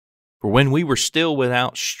For when we were still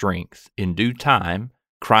without strength, in due time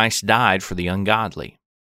Christ died for the ungodly.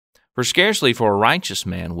 For scarcely for a righteous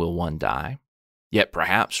man will one die, yet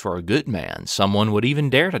perhaps for a good man someone would even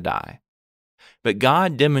dare to die. But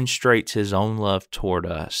God demonstrates His own love toward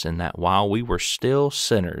us in that while we were still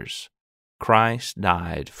sinners, Christ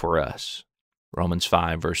died for us. Romans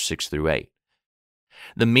 5, verse 6 through 8.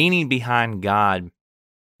 The meaning behind God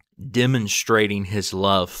demonstrating His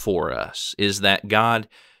love for us is that God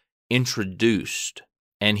introduced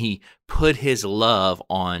and He put His love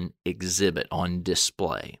on exhibit, on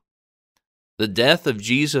display. The death of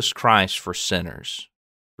Jesus Christ for sinners,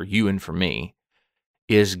 for you and for me,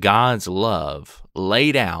 is God's love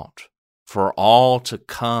laid out for all to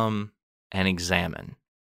come and examine.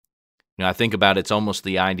 You know, I think about it's almost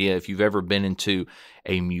the idea, if you've ever been into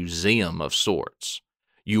a museum of sorts,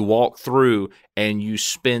 you walk through and you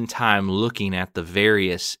spend time looking at the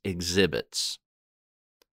various exhibits.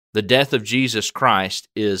 The death of Jesus Christ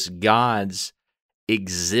is God's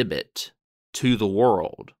exhibit to the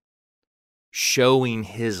world, showing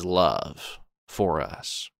His love for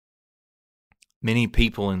us. Many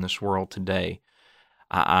people in this world today,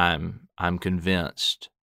 I'm convinced,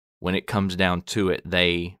 when it comes down to it,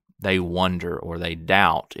 they wonder or they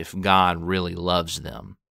doubt if God really loves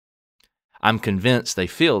them. I'm convinced they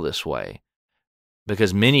feel this way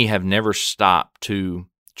because many have never stopped to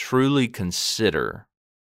truly consider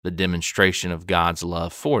the demonstration of God's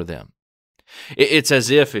love for them. It's as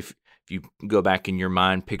if you go back in your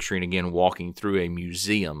mind, picturing again walking through a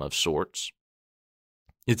museum of sorts,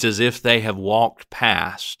 it's as if they have walked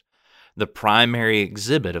past the primary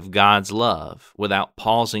exhibit of God's love without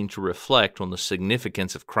pausing to reflect on the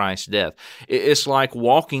significance of Christ's death. It's like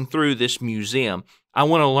walking through this museum. I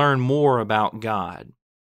want to learn more about God.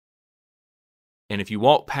 And if you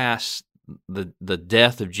walk past the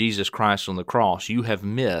death of Jesus Christ on the cross, you have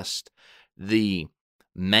missed the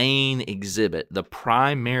main exhibit, the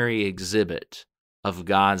primary exhibit of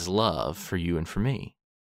God's love for you and for me.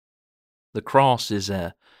 The cross is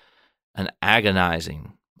an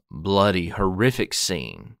agonizing, bloody, horrific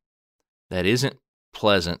scene that isn't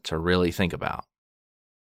pleasant to really think about.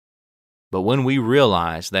 But when we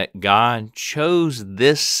realize that God chose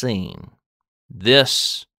this scene,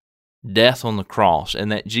 this death on the cross, and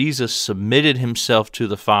that Jesus submitted Himself to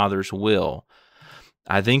the Father's will,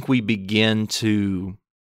 I think we begin to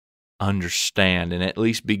understand and at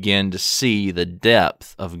least begin to see the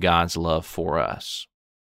depth of God's love for us.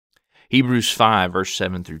 Hebrews 5, verse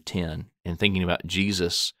 7 through 10, in thinking about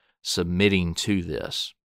Jesus submitting to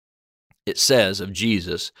this, it says of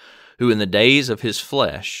Jesus, who in the days of His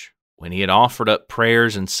flesh, when He had offered up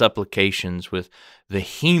prayers and supplications with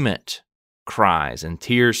vehement cries and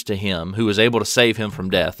tears to Him who was able to save Him from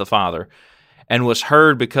death, the Father, and was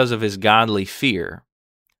heard because of His godly fear,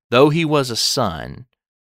 though He was a Son,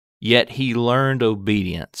 yet He learned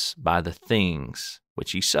obedience by the things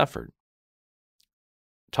which He suffered.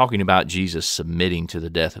 Talking about Jesus submitting to the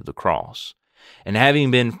death of the cross. And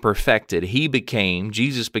having been perfected,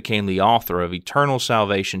 Jesus became the author of eternal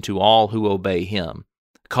salvation to all who obey Him,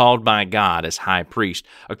 called by God as high priest,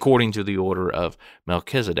 according to the order of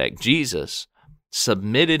Melchizedek. Jesus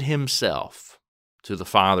submitted Himself to the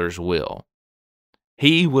Father's will.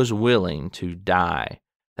 He was willing to die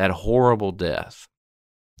that horrible death.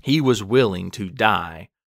 He was willing to die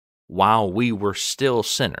while we were still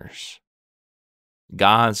sinners.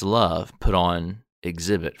 God's love put on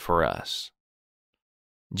exhibit for us.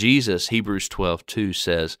 Jesus, Hebrews 12:2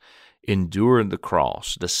 says, endured the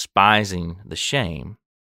cross, despising the shame,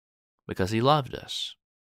 because He loved us.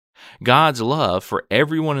 God's love for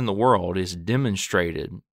everyone in the world is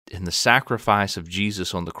demonstrated in the sacrifice of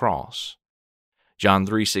Jesus on the cross. John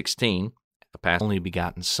 3:16, the only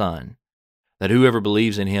begotten Son, that whoever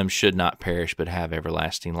believes in Him should not perish but have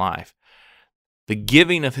everlasting life. The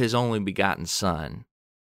giving of His only begotten Son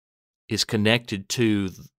is connected to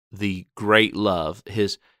the great love,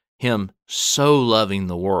 Him so loving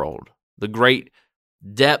the world. The great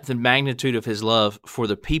depth and magnitude of His love for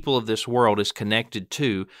the people of this world is connected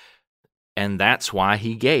to, and that's why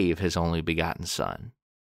He gave His only begotten Son.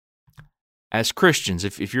 As Christians,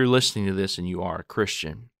 if you're listening to this and you are a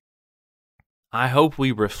Christian, I hope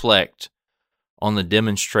we reflect on the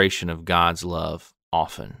demonstration of God's love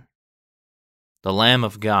often. The Lamb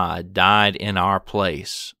of God died in our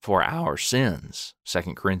place for our sins,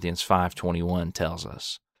 2 Corinthians 5:21 tells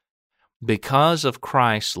us. Because of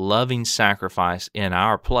Christ's loving sacrifice in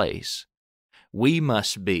our place, we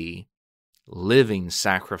must be living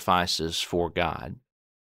sacrifices for God.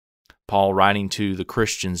 Paul, writing to the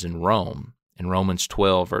Christians in Rome, in Romans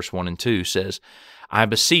 12, verse 1 and 2, says, I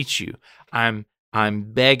beseech you, I'm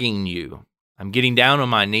I'm begging you, I'm getting down on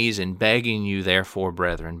my knees and begging you, therefore,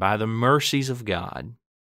 brethren, by the mercies of God,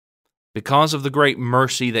 because of the great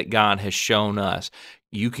mercy that God has shown us,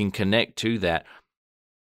 you can connect to that,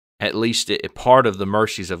 at least a part of the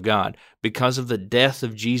mercies of God, because of the death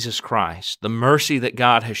of Jesus Christ, the mercy that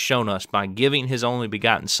God has shown us by giving His only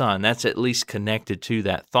begotten Son, that's at least connected to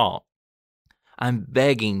that thought. I'm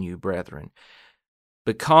begging you, brethren,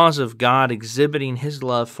 because of God exhibiting His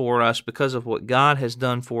love for us, because of what God has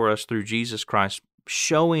done for us through Jesus Christ,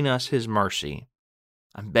 showing us His mercy,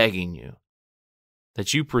 I'm begging you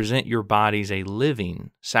that you present your bodies a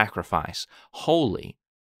living sacrifice, holy,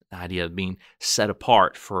 the idea of being set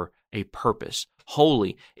apart for a purpose,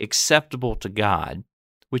 holy, acceptable to God,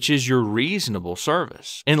 which is your reasonable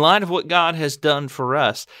service. In light of what God has done for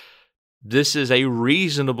us, this is a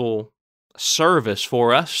reasonable service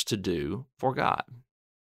for us to do for God.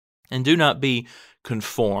 And do not be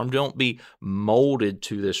conformed, don't be molded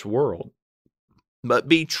to this world, but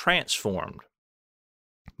be transformed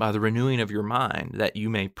by the renewing of your mind, that you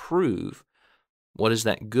may prove what is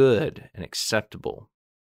that good and acceptable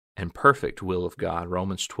and perfect will of God.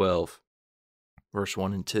 Romans 12, verse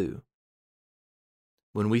 1 and 2.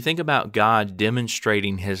 When we think about God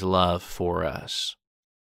demonstrating His love for us,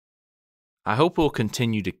 I hope we'll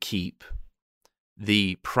continue to keep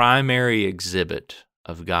the primary exhibit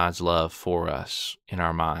of God's love for us in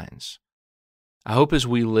our minds. I hope as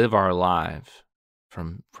we live our life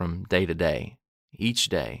from day to day, each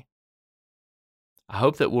day, I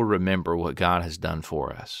hope that we'll remember what God has done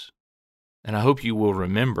for us. And I hope you will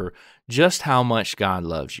remember just how much God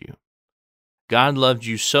loves you. God loved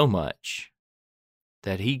you so much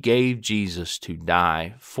that He gave Jesus to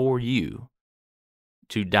die for you,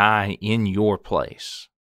 to die in your place.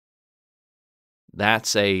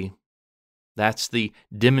 That's the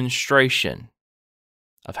demonstration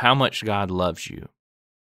of how much God loves you.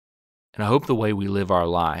 And I hope the way we live our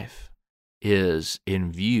life is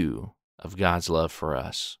in view of God's love for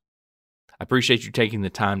us. I appreciate you taking the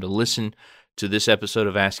time to listen to this episode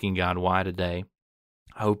of Asking God Why today.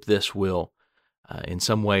 I hope this will in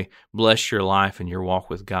some way bless your life and your walk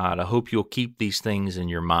with God. I hope you'll keep these things in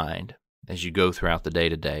your mind as you go throughout the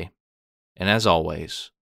day-to-day. And as always,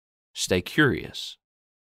 stay curious.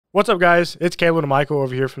 What's up, guys? It's Caleb and Michael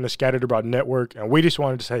over here from the Scattered Abroad Network, and we just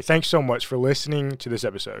wanted to say thanks so much for listening to this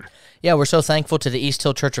episode. Yeah, we're so thankful to the East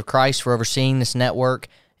Hill Church of Christ for overseeing this network,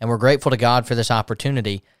 and we're grateful to God for this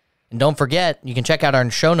opportunity. And don't forget, you can check out our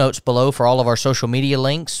show notes below for all of our social media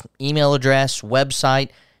links, email address, website,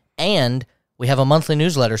 and we have a monthly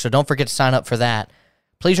newsletter, so don't forget to sign up for that.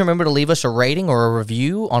 Please remember to leave us a rating or a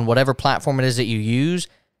review on whatever platform it is that you use,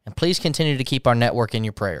 and please continue to keep our network in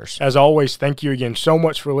your prayers. As always, thank you again so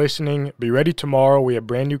much for listening. Be ready tomorrow. We have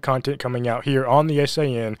brand new content coming out here on the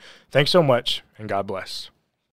SAN. Thanks so much, and God bless.